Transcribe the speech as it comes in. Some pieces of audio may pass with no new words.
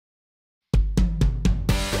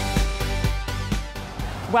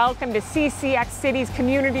Welcome to CCX City's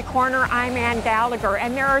Community Corner. I'm Ann Gallagher,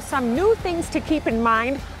 and there are some new things to keep in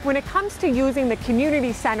mind when it comes to using the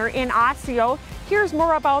community center in Osseo. Here's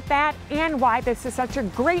more about that and why this is such a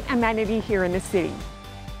great amenity here in the city.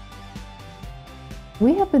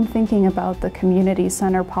 We have been thinking about the community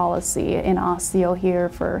center policy in Osseo here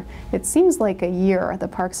for, it seems like a year. The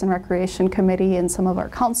Parks and Recreation Committee and some of our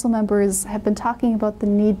council members have been talking about the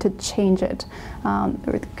need to change it.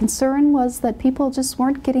 The concern was that people just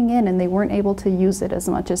weren't getting in and they weren't able to use it as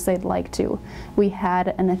much as they'd like to. We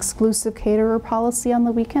had an exclusive caterer policy on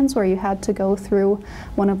the weekends where you had to go through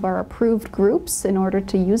one of our approved groups in order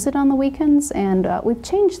to use it on the weekends, and we've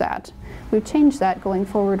changed that. We've changed that going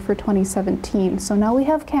forward for 2017. So now we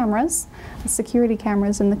have cameras, security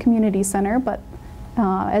cameras in the community center, but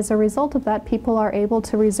as a result of that, people are able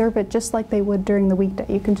to reserve it just like they would during the weekday.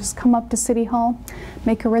 You can just come up to City Hall,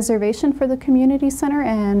 make a reservation for the community center,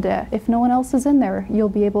 and if no one else is in there, you'll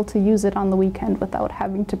be able to use it on the weekend without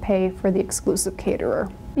having to pay for the exclusive caterer.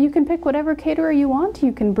 You can pick whatever caterer you want.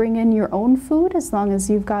 You can bring in your own food as long as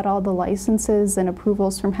you've got all the licenses and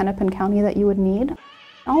approvals from Hennepin County that you would need.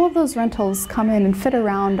 All of those rentals come in and fit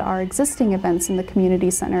around our existing events in the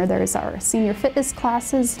community center. There's our senior fitness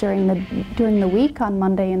classes during the week on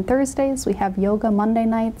Monday and Thursdays. We have yoga Monday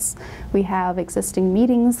nights. We have existing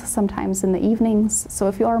meetings sometimes in the evenings. So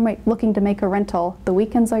if you are looking to make a rental, the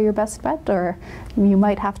weekends are your best bet, or you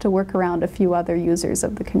might have to work around a few other users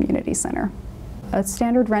of the community center. A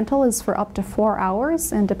standard rental is for up to 4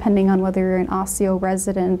 hours, and depending on whether you're an Osseo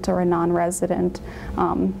resident or a non-resident,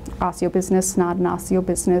 Osseo business, not an Osseo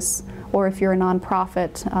business, or if you're a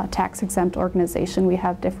nonprofit, tax-exempt organization, we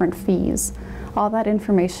have different fees. All that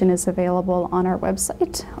information is available on our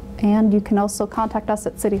website, and you can also contact us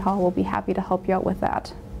at City Hall. We'll be happy to help you out with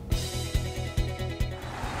that.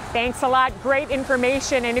 Thanks a lot. Great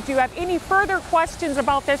information. And if you have any further questions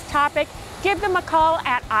about this topic, give them a call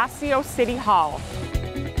at Osseo City Hall.